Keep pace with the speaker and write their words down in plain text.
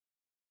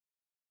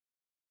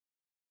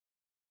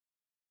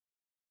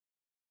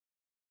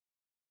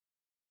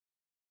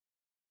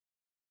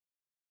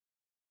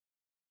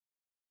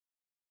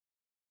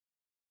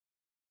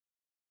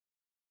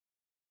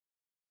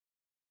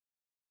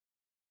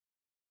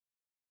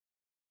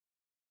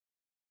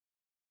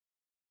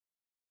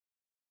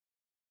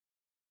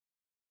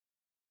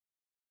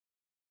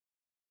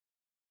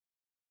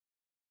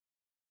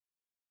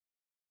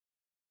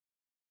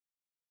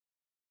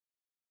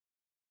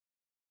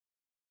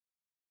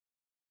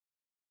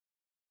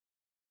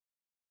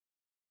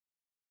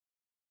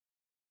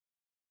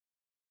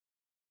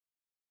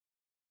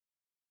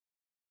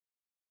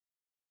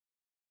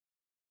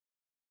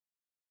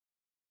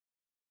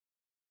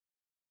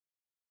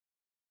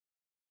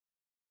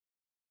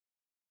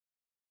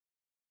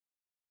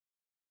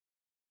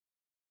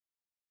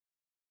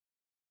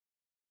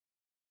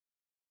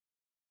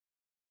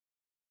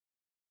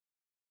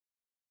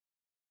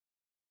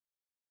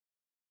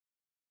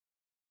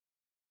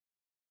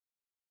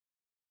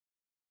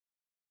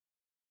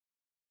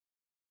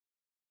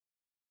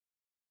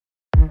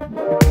Good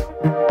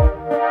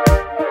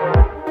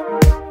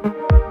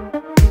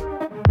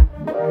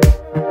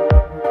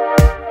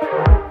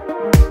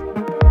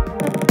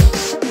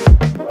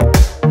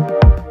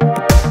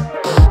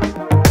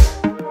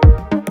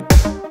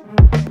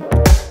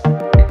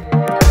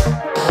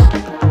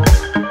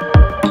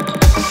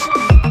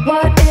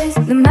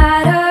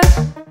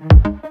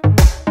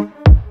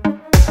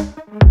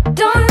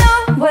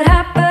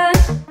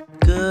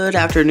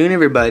afternoon,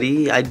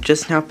 everybody. I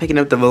just now picking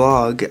up the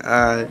vlog.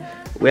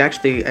 I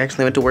actually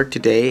went to work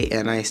today,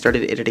 and I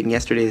started editing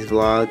yesterday's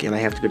vlog, and I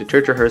have to go to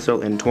church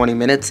rehearsal in 20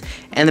 minutes,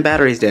 and the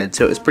battery's dead,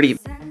 so it was pretty.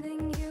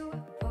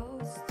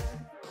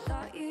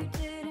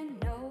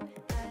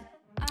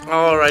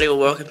 Alrighty, well,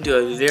 welcome to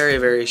a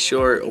very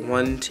short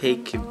one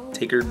take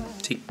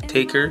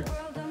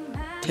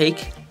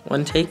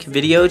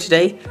video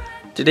today.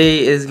 Today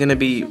is gonna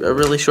be a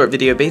really short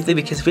video, basically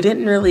because we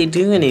didn't really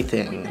do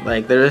anything.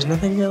 Like, there was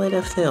nothing really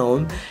to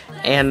film,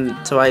 and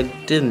so I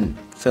didn't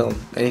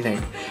film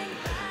anything.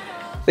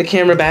 The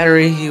camera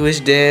battery was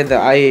dead. The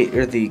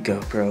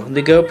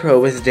GoPro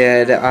was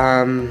dead.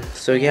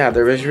 So yeah,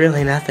 there was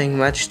really nothing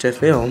much to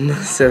film.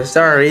 So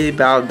sorry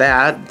about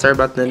that. Sorry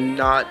about the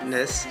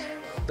knotness.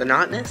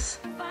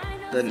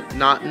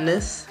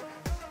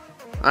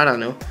 I don't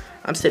know.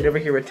 I'm sitting over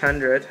here with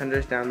Tundra.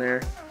 Tundra's down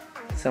there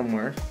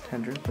somewhere.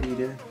 Tundra, what are you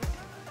doing?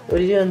 What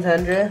are you doing,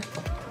 Tundra?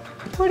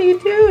 What are you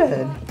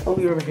doing? Oh,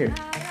 you're over here.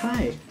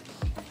 Hi.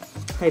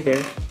 Hi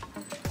there.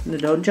 No,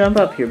 don't jump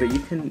up here, but you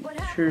can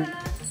sure.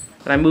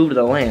 And I moved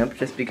the lamp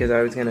just because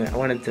I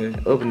wanted to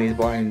open these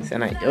blinds.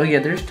 And oh yeah,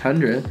 there's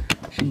Tundra.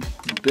 She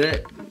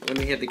bit when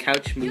we had the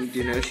couch moved.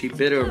 You know, she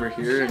bit over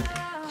here and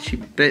she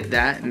bit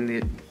that and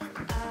it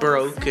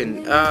broke.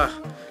 And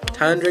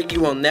Tundra,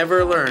 you will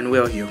never learn,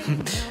 will you?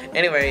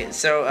 Anyway,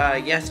 so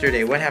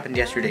yesterday, what happened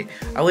yesterday?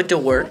 I went to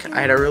work.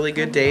 I had a really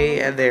good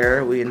day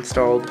there. We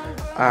installed,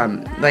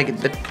 like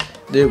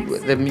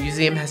the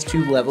museum has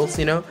 2 levels,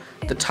 you know.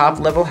 The top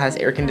level has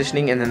air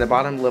conditioning, and then the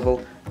bottom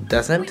level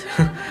doesn't.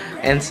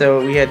 And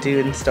so we had to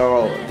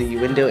install the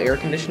window air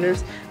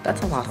conditioners.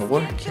 That's a lot of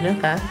work, you know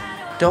that.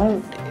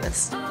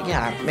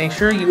 Yeah, make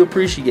sure you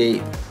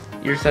appreciate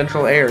your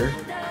central air.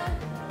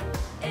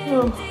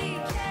 Oh.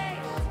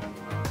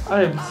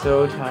 I am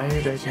so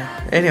tired right now.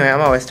 Anyway,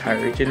 I'm always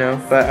tired, you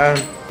know.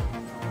 But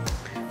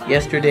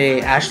yesterday,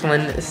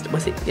 Ashlyn,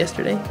 was it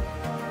yesterday?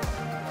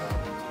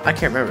 I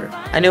can't remember.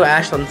 I know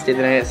Ashlyn stayed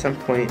the night at some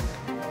point,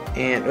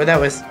 and that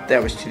was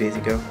 2 days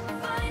ago.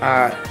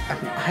 I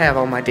have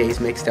all my days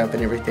mixed up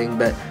and everything.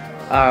 But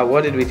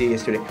what did we do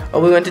yesterday?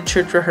 Oh, we went to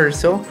church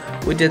rehearsal.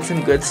 We did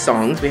some good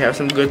songs. We have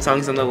some good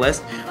songs on the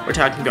list. We're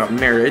talking about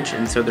marriage,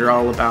 and so they're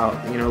all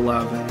about, you know,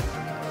 love and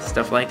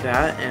stuff like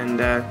that. And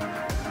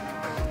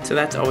so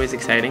that's always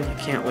exciting. I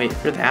can't wait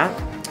for that.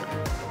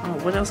 Oh,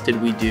 what else did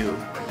we do?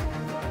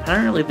 I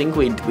don't really think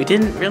we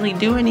didn't really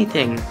do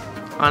anything,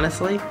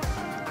 honestly.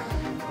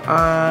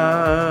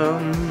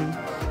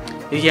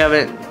 If you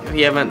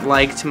haven't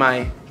liked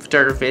my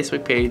photography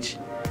Facebook page,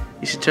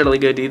 you should totally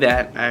go do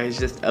that. I was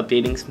just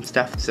updating some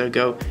stuff, so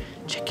go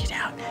check it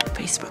out.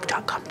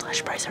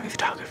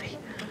 Facebook.com/bryceandsox.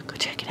 Go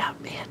check it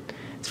out, man.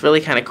 It's really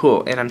kind of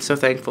cool, and I'm so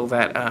thankful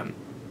that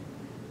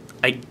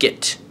I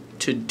get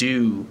to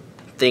do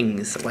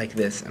things like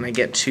this, and I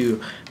get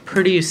to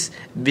produce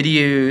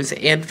videos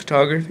and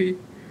photography.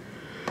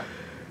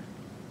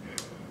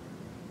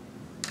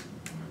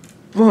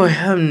 Boy,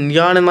 I'm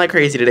yawning like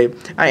crazy today.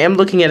 I am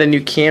looking at a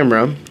new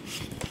camera,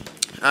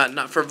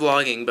 not for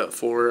vlogging, but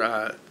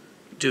for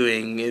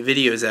doing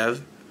videos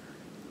of.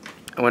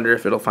 I wonder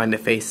if it'll find a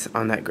face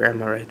on that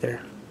grandma right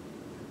there.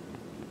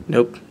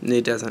 Nope,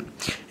 it doesn't.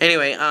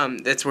 Anyway,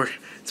 that's where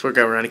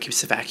go around. It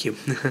keeps the vacuum.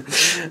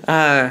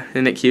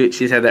 Isn't it cute?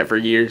 She's had that for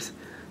years.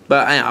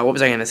 But what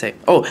was I gonna say?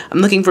 Oh, I'm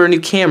looking for a new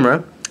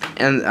camera,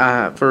 and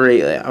I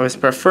would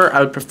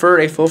prefer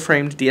a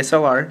full-framed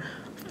DSLR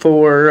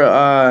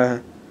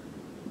for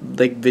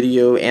like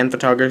video and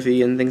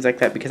photography and things like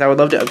that, because I would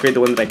love to upgrade the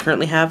one that I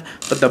currently have,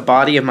 but the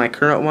body of my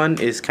current one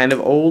is kind of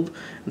old,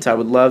 and so I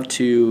would love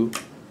to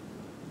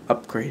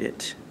upgrade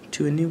it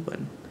to a new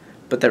one.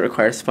 But that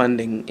requires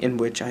funding, in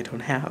which I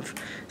don't have.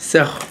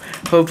 So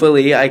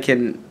hopefully I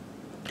can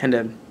kind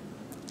of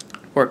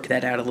work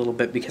that out a little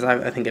bit, because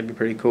I think that'd be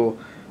pretty cool.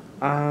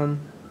 Got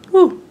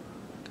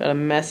a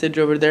message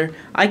over there.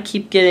 I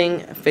keep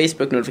getting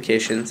Facebook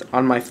notifications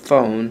on my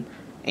phone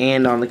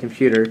and on the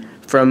computer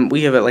from,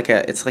 we have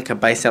it's like a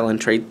buy, sell,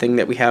 and trade thing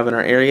that we have in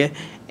our area,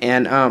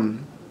 and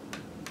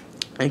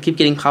I keep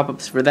getting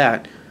pop-ups for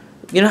that.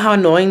 You know how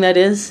annoying that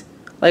is?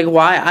 Like,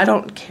 why? I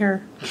don't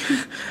care.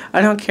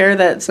 I don't care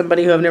that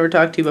somebody who I've never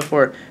talked to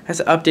before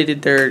has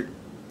updated their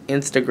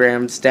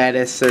Instagram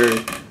status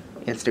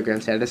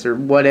or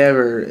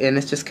whatever, and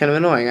it's just kind of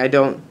annoying. I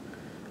don't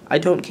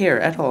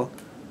care at all.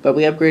 But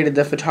we upgraded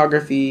the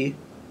photography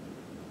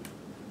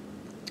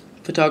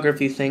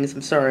things.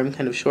 I'm sorry, I'm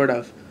kind of short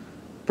of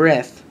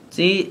breath.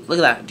 See, look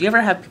at that. Do you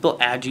ever have people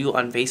add you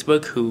on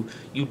Facebook who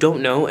you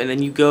don't know, and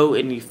then you go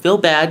and you feel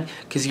bad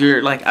because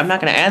you're like, I'm not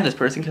going to add this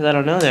person because I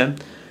don't know them.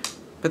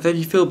 But then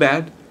you feel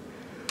bad.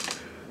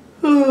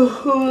 Oh,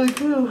 holy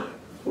cow.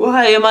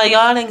 Why am I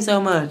yawning so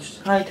much?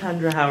 Hi,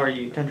 Tundra. How are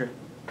you? Tundra,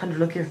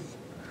 look here.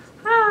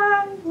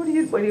 Hi. What are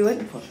you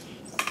waiting for?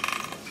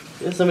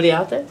 Is somebody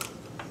out there?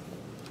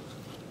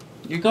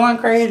 You're going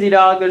crazy,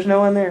 dog. There's no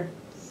one there.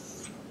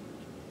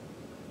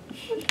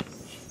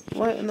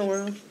 What in the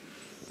world?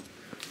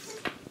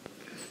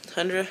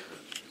 Tundra?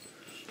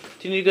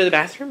 Do you need to go to the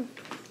bathroom?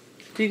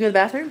 Do you go to the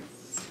bathroom?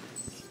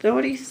 So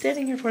what are you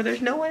standing here for?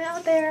 There's no one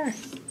out there.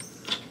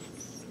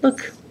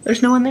 Look,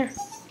 there's no one there.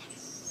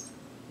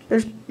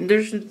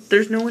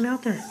 There's no one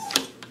out there.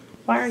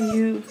 Why are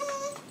you?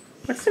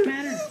 What's the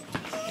matter?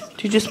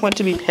 Do you just want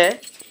to be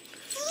pet?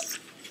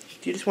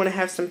 Do you just want to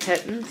have some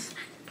pettings?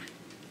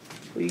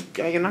 Well,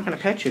 I'm not gonna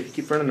pet you if you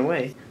keep running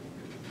away.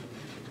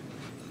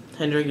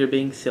 Tundra, you're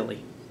being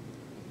silly.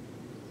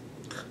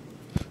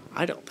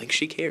 I don't think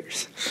she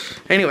cares.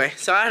 Anyway,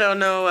 so I don't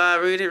know,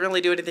 we didn't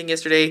really do anything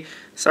yesterday.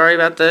 Sorry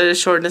about the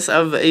shortness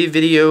of a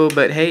video,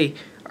 but hey,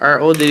 our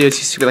old videos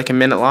used to be like a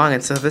minute long,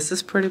 and so this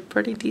is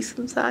pretty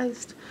decent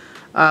sized.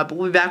 But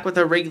we'll be back with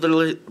a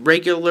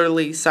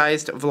regularly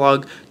sized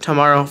vlog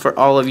tomorrow for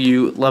all of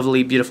you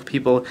lovely, beautiful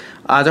people.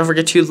 Don't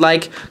forget to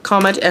like,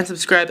 comment, and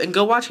subscribe, and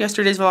go watch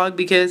yesterday's vlog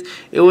because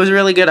it was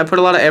really good. I put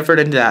a lot of effort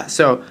into that,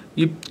 so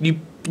you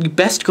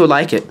best go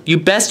like it. You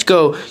best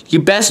go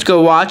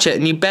watch it,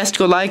 and you best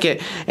go like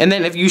it. And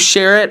then if you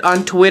share it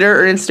on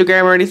Twitter or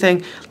Instagram or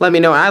anything, let me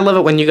know. I love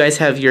it when you guys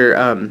have your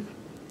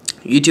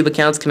YouTube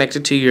accounts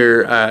connected to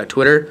your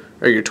Twitter,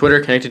 or your Twitter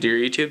connected to your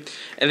YouTube,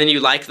 and then you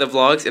like the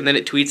vlogs, and then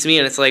it tweets me,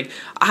 and it's like,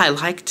 I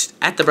liked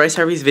at the Bryce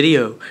Harvey's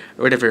video,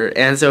 or whatever.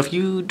 And so if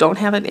you don't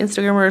have an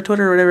Instagram or a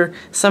Twitter or whatever,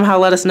 somehow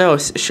let us know.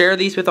 Share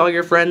these with all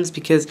your friends,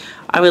 because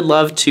I would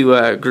love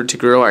to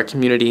grow our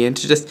community and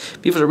to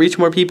just be able to reach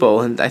more people,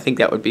 and I think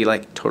that would be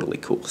like totally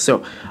cool.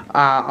 So,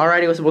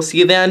 alrighty, we'll see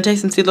you then.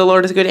 Taste and see the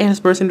Lord is good and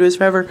His mercy endures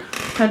forever.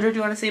 Tundra, do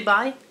you want to say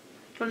bye? Do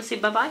you want to say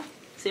bye-bye?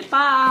 Say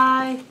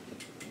bye.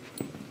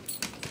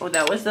 Oh,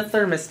 that was the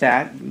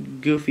thermostat.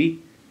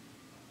 Goofy.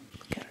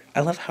 I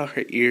love how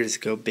her ears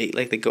go big,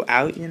 like they go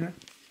out, you know?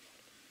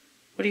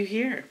 What do you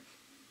hear?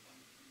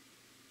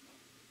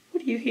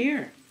 What do you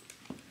hear?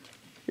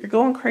 You're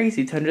going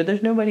crazy, Tundra.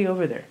 There's nobody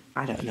over there.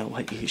 I don't know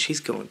what you... She's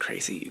going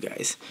crazy, you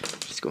guys.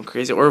 She's going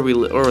crazy. Or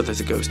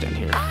there's a ghost in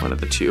here. One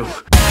of the two.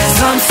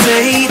 Some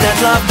say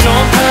that love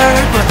don't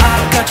hurt, but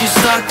I've got you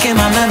stuck in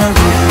my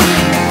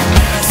memory.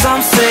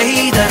 Some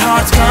say that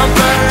hearts come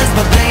first,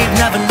 but they've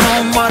never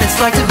known what it's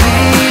like to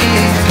be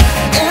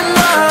in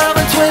love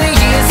at 20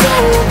 years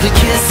old. We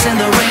kiss in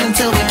the rain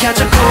till we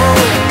catch a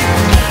cold.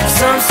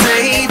 Some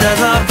say that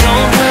love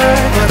don't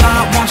hurt, but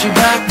I want you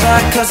back,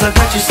 cause I've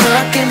got you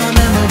stuck in my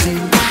memory.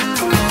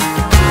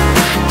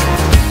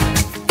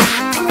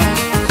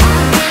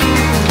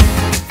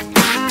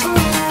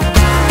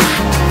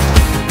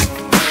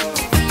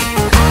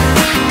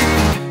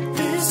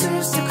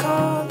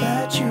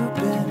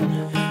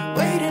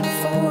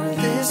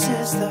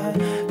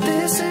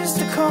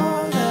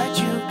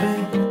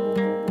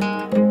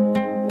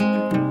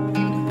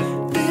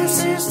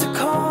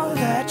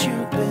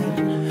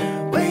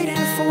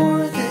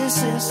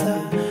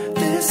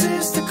 This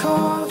is the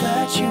call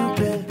that you've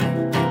been.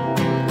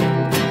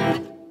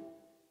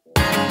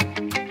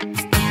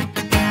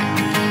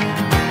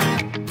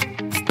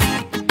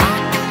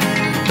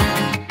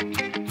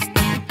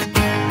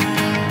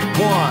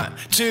 One,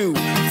 two,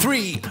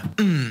 three.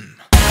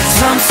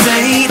 Some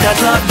say that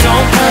love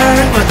don't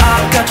hurt, but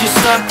I've got you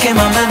stuck in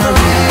my memory.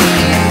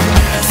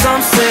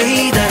 Some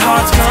say that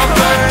hearts come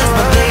first,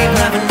 but